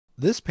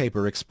This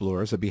paper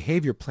explores a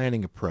behavior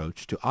planning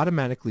approach to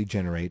automatically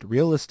generate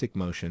realistic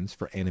motions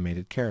for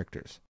animated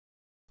characters.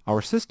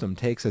 Our system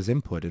takes as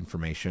input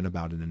information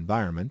about an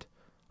environment,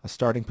 a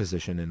starting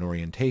position and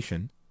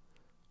orientation,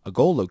 a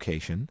goal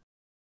location,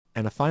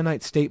 and a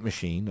finite state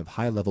machine of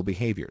high-level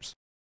behaviors.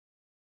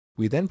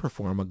 We then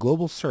perform a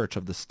global search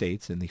of the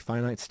states in the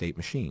finite state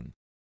machine.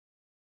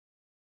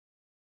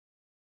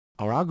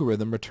 Our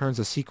algorithm returns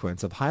a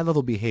sequence of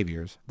high-level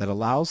behaviors that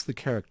allows the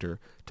character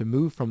to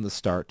move from the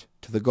start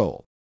to the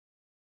goal.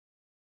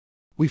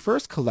 We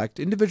first collect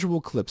individual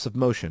clips of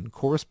motion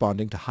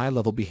corresponding to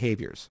high-level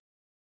behaviors.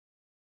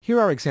 Here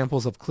are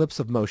examples of clips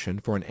of motion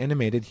for an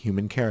animated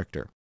human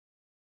character.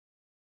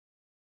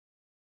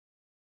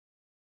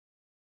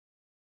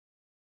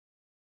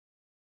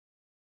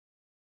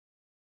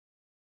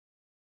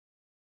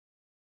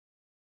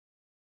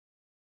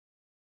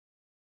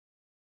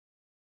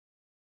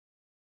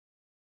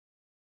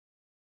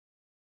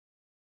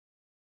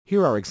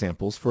 Here are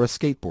examples for a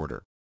skateboarder.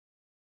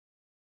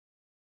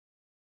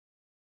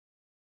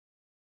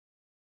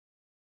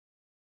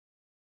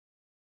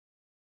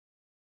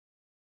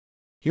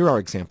 Here are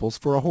examples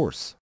for a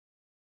horse.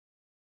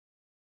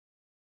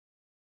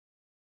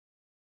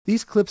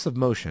 These clips of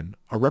motion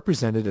are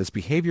represented as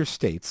behavior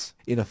states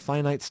in a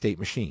finite state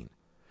machine.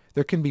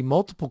 There can be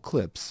multiple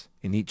clips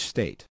in each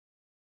state.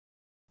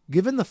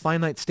 Given the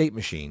finite state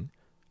machine,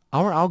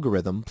 our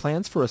algorithm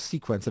plans for a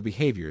sequence of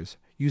behaviors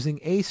using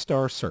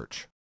A-star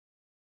search.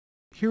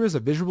 Here is a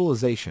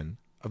visualization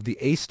of the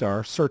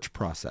A-star search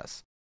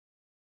process.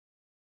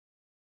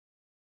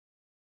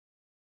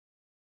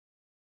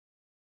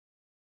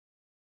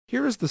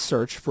 Here is the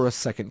search for a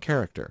second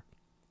character.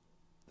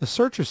 The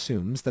search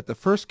assumes that the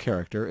first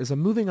character is a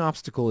moving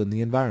obstacle in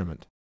the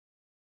environment.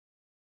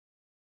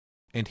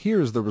 And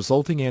here is the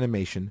resulting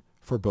animation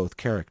for both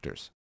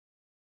characters.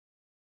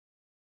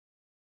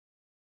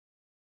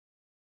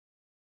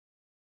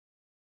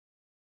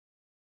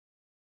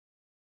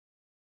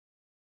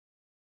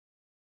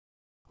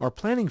 Our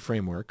planning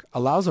framework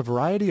allows a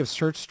variety of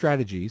search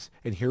strategies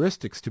and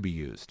heuristics to be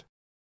used.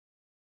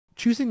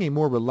 Choosing a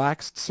more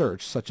relaxed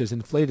search, such as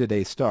inflated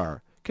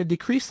A-star, can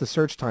decrease the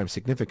search time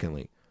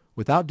significantly,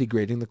 without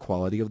degrading the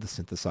quality of the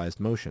synthesized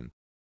motion.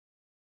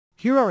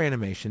 Here are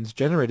animations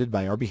generated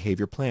by our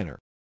behavior planner.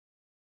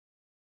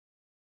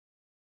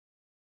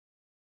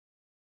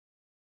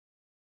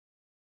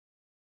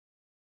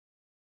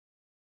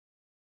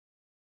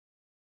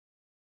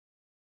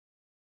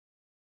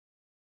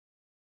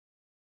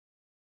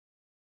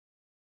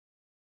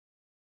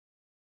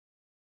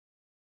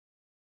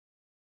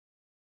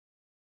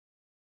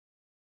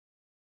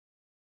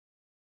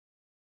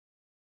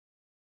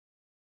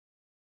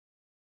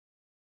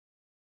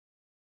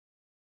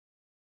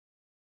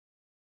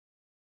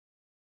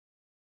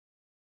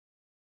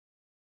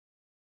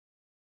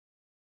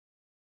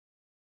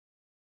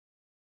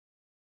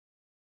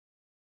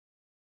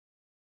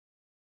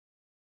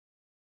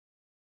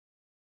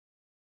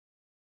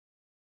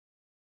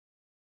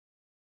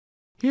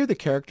 Here the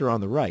character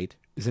on the right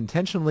is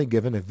intentionally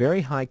given a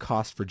very high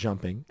cost for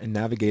jumping and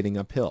navigating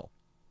uphill.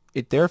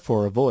 It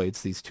therefore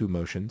avoids these two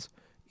motions,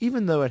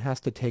 even though it has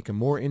to take a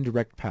more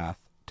indirect path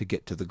to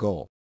get to the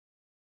goal.